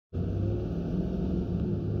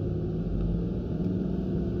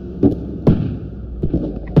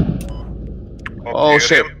Oh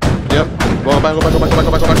shit. Yep. Go back. Oh,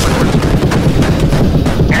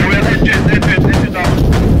 we are engine down.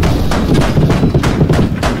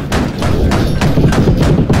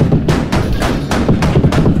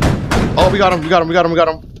 Oh, we got him.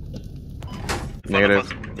 Negative.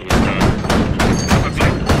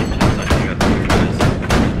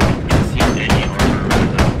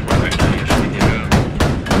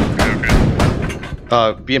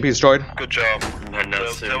 BMP destroyed. Good job.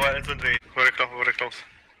 There were infantry. Very close.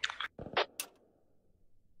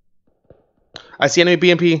 I see enemy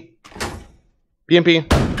BMP. BMP.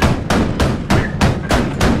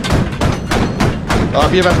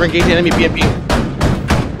 BMP's we're engaging enemy BMP.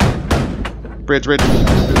 Bridge.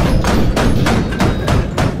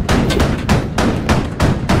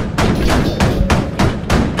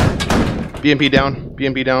 BMP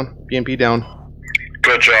down.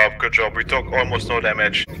 Good job. We took almost no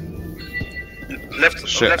damage. Left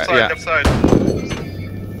side.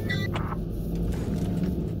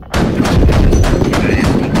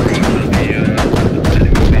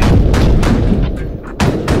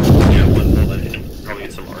 Probably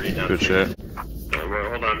get some already down. Good shit.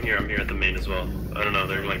 Hold on, I'm here at the main as well. I don't know,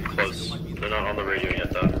 they're like close. They're not on the radio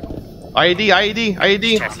yet though.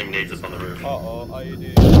 IED. Tossing nades up on the roof. Uh-oh,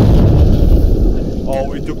 IED. Oh,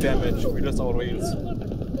 we took damage. We lost our rails.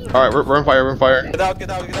 Alright, we're on fire. Get out. We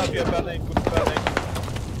are burning.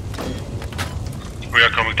 We are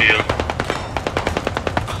coming to you.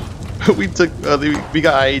 we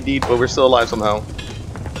got IED, but we're still alive somehow.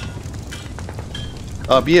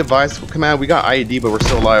 Be advised, command, we got IED, but we're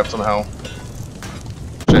still alive somehow.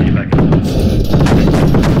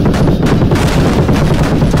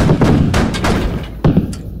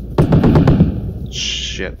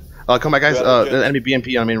 Shit. Come back, guys. The enemy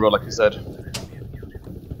BMP on main road, like you said.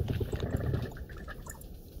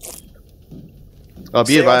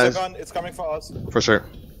 Be advised. It's coming for us. For sure.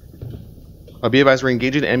 Be advised, we're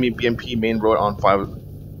engaging enemy BMP main road on 5,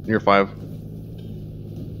 near 5.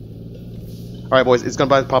 Alright, boys, it's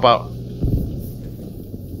gonna pop out.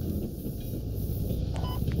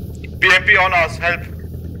 BMP on us, help.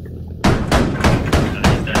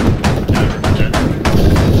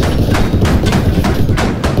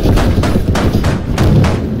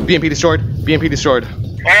 BMP destroyed.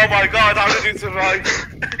 Oh my god, how did you survive?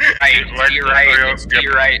 To your right.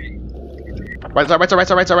 Right side.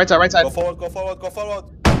 Go forward. Hold.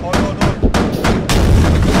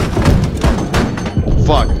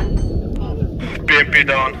 Fuck. BMP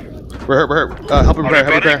down. We're hurt. Help him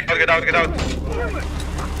repair. Get out.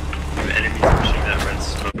 Enemies pushing that red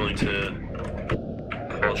smoke to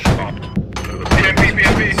call shop. BMP.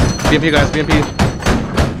 BMP, guys.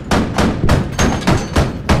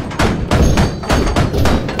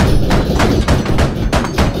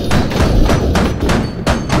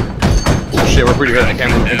 Shit, we're pretty hurt. I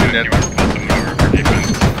can't move.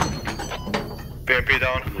 BMP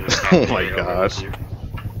down. Oh my gosh.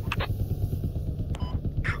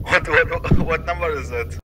 What number is that?